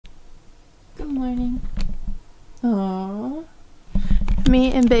morning. Aww.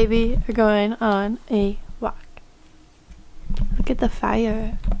 Me and baby are going on a walk. Look at the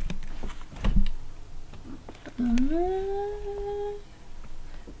fire.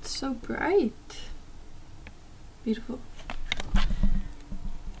 It's so bright. Beautiful.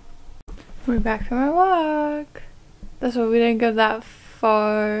 We're back from our walk. That's why we didn't go that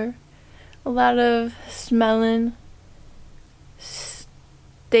far. A lot of smelling,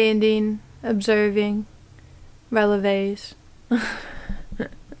 standing, observing, releves.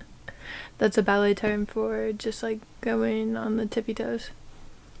 That's a ballet term for just like going on the tippy toes.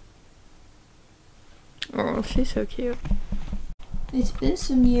 Oh, she's so cute. It's been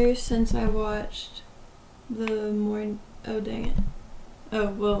some years since I watched the morning. Oh, dang it. Oh,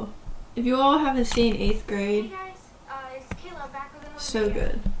 well. If you all haven't seen 8th grade, Hey guys, it's Kayla back with another so video.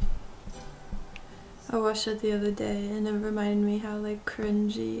 good. I watched it the other day and it reminded me how like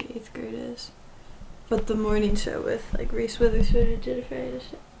cringy 8th grade is. But the morning show with like Reese Witherspoon and Jennifer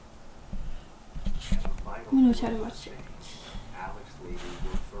Aniston. I'm gonna try to watch it.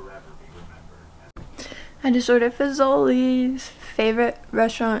 I just ordered Fazolis. Favorite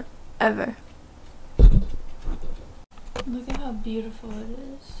restaurant ever. Look at how beautiful it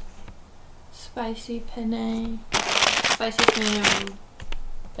is. Spicy penne. Spicy penne.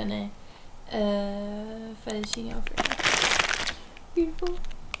 Penne. Fettuccine Alfredo. Beautiful.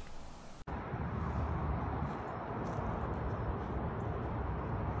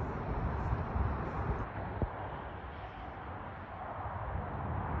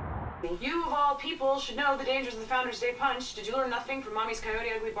 You, of all people, should know the dangers of the Founders Day Punch. Did you learn nothing from Mommy's Coyote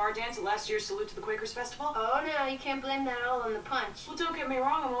Ugly Bar Dance at last year's Salute to the Quakers Festival? Oh no, you can't blame that all on the punch. Well, don't get me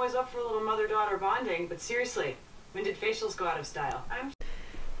wrong, I'm always up for a little mother-daughter bonding, but seriously, when did facials go out of style?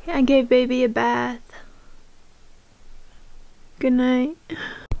 I gave baby a bath. Good night.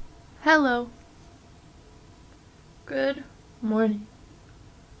 Hello. Good morning.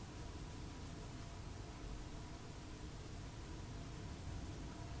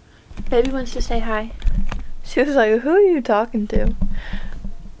 Baby wants to say hi. She was like, who are you talking to?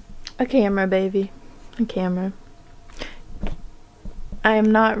 A camera, baby. A camera. I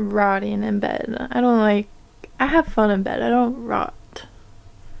am not rotting in bed. I have fun in bed. I don't rot.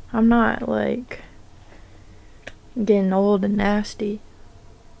 I'm not like getting old and nasty.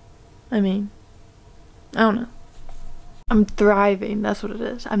 I mean, I don't know. I'm thriving. That's what it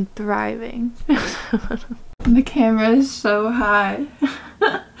is. I'm thriving. The camera is so high.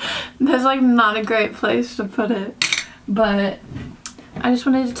 There's like not a great place to put it, but I just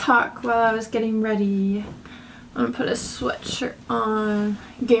wanted to talk while I was getting ready. I'm gonna put a sweatshirt on,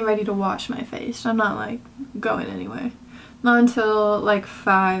 getting ready to wash my face. I'm not like going anywhere. Not until like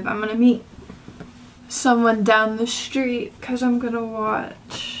 5. I'm gonna meet someone down the street because I'm gonna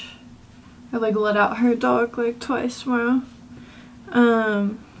watch, or like let out her dog like twice tomorrow.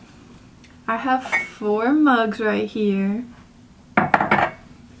 I have 4 mugs right here.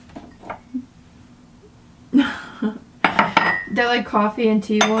 They're like coffee and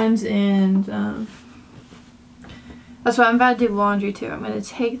tea ones, and that's what I'm about to do laundry too. I'm going to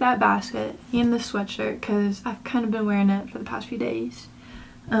take that basket and the sweatshirt because I've kind of been wearing it for the past few days.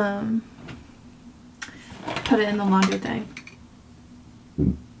 Put it in the laundry thing.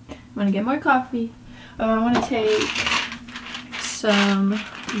 I'm going to get more coffee. I want to take some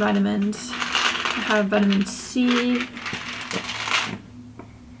vitamins. I have vitamin C,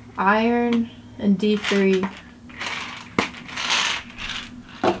 iron, and D3.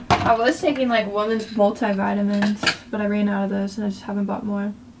 I was taking like women's multivitamins, but I ran out of those and I just haven't bought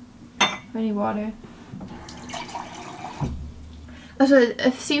more. I need water. Also,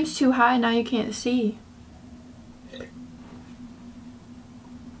 it seems too high, now you can't see.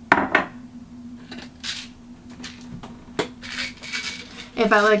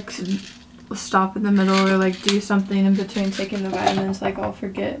 If I like stop in the middle or like do something in between taking the vitamins, like I'll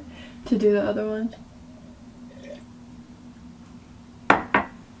forget to do the other ones.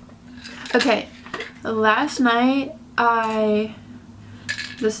 Okay, last night the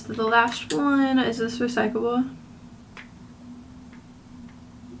last one, is this recyclable?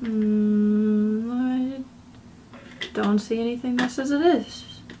 I don't see anything that says it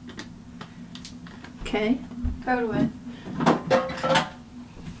is. Okay, throw it away.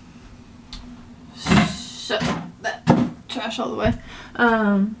 Shut that trash all the way.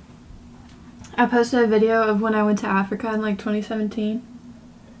 I posted a video of when I went to Africa in like 2017.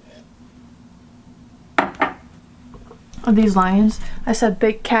 Of these lions. I said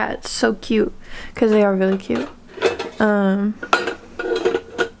big cats, so cute, because they are really cute. And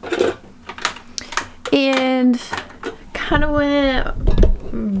kind of went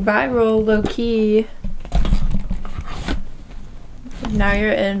viral low-key. Now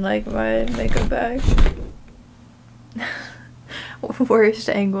you're in like my makeup bag. Worst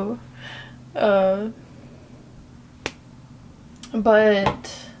angle. But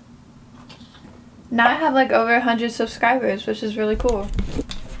now I have like over 100 subscribers, which is really cool.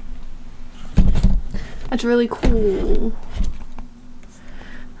 That's really cool.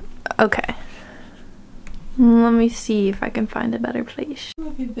 Okay. Let me see if I can find a better place.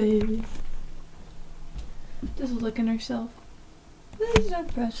 Look at baby. Just looking at herself. This is so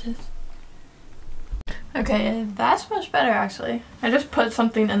precious. Okay, that's much better actually. I just put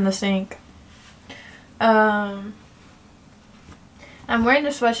something in the sink. I'm wearing the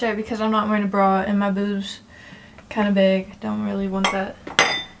sweatshirt because I'm not wearing a bra and my boobs kind of big. Don't really want that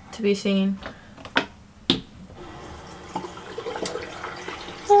to be seen.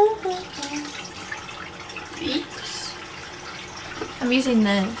 Beaks. I'm using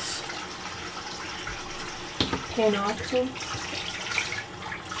this. Panoxy.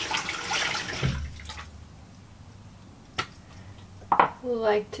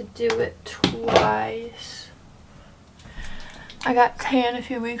 Like to do it twice. I got tan a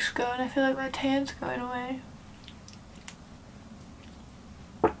few weeks ago and I feel like my tan's going away.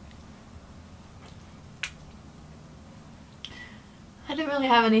 I didn't really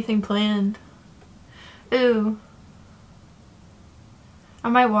have anything planned. Ooh. I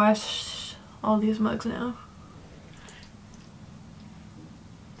might wash all these mugs now.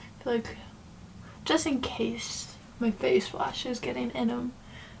 I feel like, just in case my face wash is getting in them.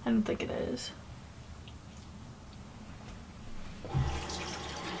 I don't think it is.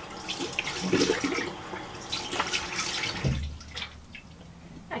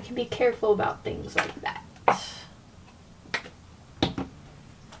 I can be careful about things like that.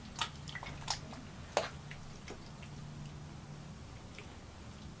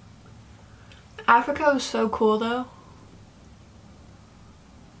 Africa was so cool though.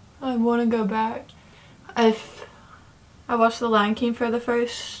 I want to go back. I watched The Lion King for the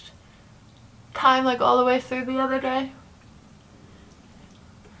first time, like all the way through the other day.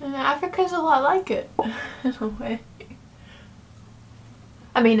 And Africa's a lot like it, in a way.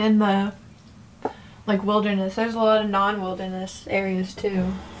 I mean, in the, like, wilderness. There's a lot of non-wilderness areas,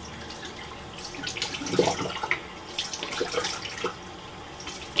 too.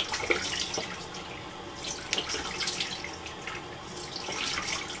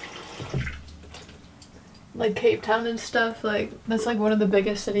 Like Cape Town and stuff, like that's like one of the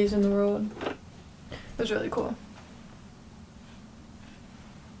biggest cities in the world. It was really cool.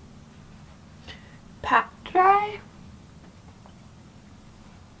 Pat dry.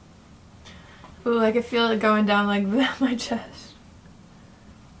 Ooh, I can feel it going down like my chest.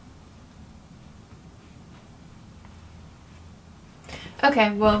 Okay,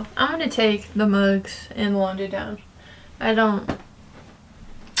 well, I'm gonna take the mugs and the laundry down.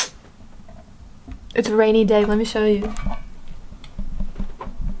 It's a rainy day, let me show you.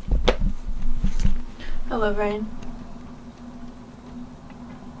 I love rain.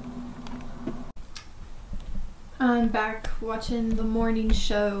 I'm back watching the morning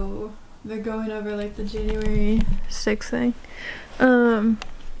show. They're going over like the January 6th thing.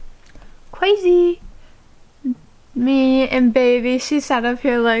 Crazy. Me and baby, she sat up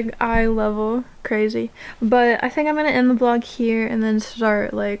here like eye level crazy. But I think I'm gonna end the vlog here and then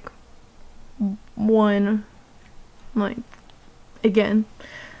start like one, like, again.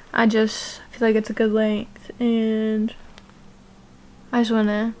 I just feel like it's a good length and I just want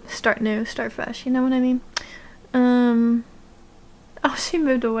to start new, start fresh, you know what I mean? Oh, she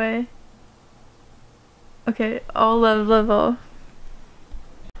moved away. Okay, all love, love all.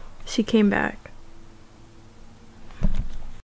 She came back.